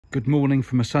Good morning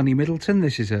from a sunny Middleton.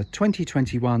 This is a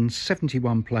 2021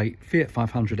 71 plate Fiat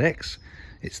 500X.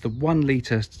 It's the 1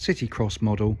 litre City Cross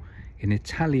model in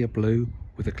Italia blue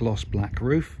with a gloss black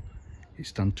roof.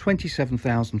 It's done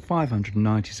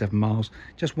 27,597 miles,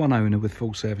 just one owner with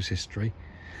full service history.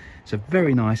 It's a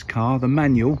very nice car. The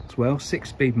manual as well,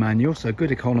 6-speed manual, so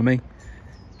good economy.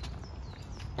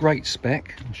 Great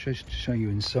spec. I'll show you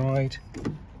inside.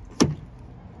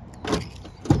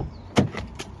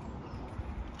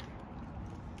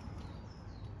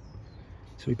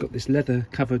 So we've got this leather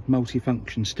covered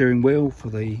multi-function steering wheel for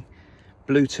the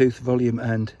Bluetooth volume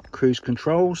and cruise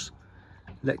controls,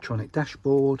 electronic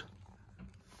dashboard,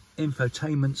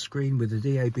 infotainment screen with a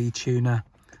DAB tuner,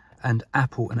 and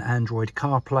Apple and Android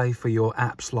CarPlay for your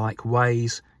apps like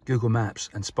Waze, Google Maps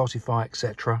and Spotify,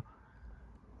 etc.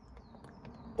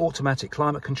 Automatic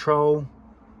climate control,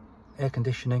 air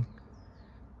conditioning,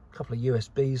 a couple of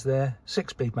USBs there,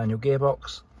 6-speed manual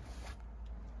gearbox,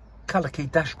 colour key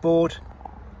dashboard.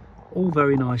 All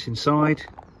very nice inside.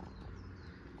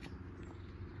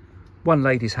 One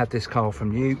lady's had this car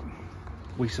from you.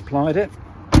 We supplied it.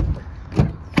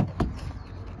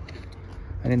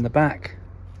 And in the back,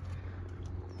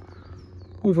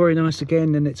 all very nice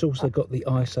again, and it's also got the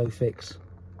ISO fix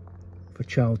for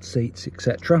child seats,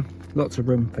 etc. Lots of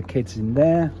room for kids in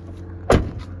there.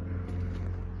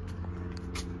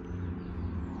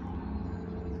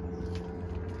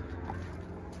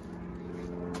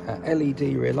 LED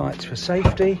rear lights for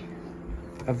safety,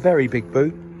 a very big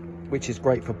boot which is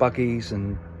great for buggies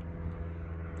and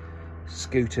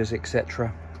scooters,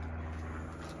 etc.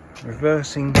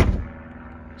 Reversing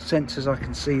sensors I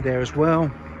can see there as well.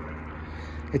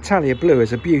 Italia blue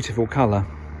is a beautiful colour.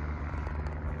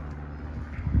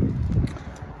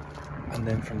 And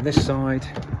then from this side,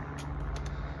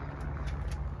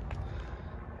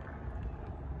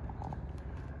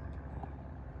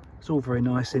 it's all very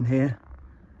nice in here.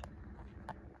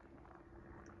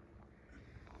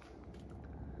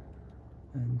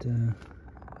 And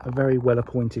a very well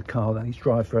appointed car that he's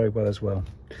drives very well as well.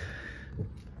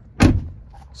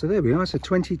 So there we are. It's a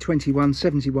 2021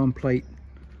 71 plate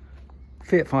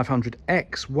Fiat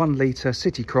 500X 1 litre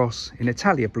City Cross in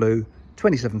Italia blue,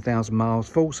 27,000 miles,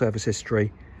 full service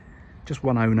history, just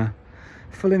one owner.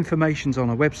 Full information's on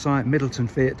our website,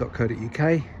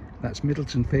 middletonfiat.co.uk. That's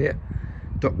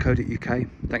middletonfiat.co.uk.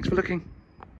 Thanks for looking.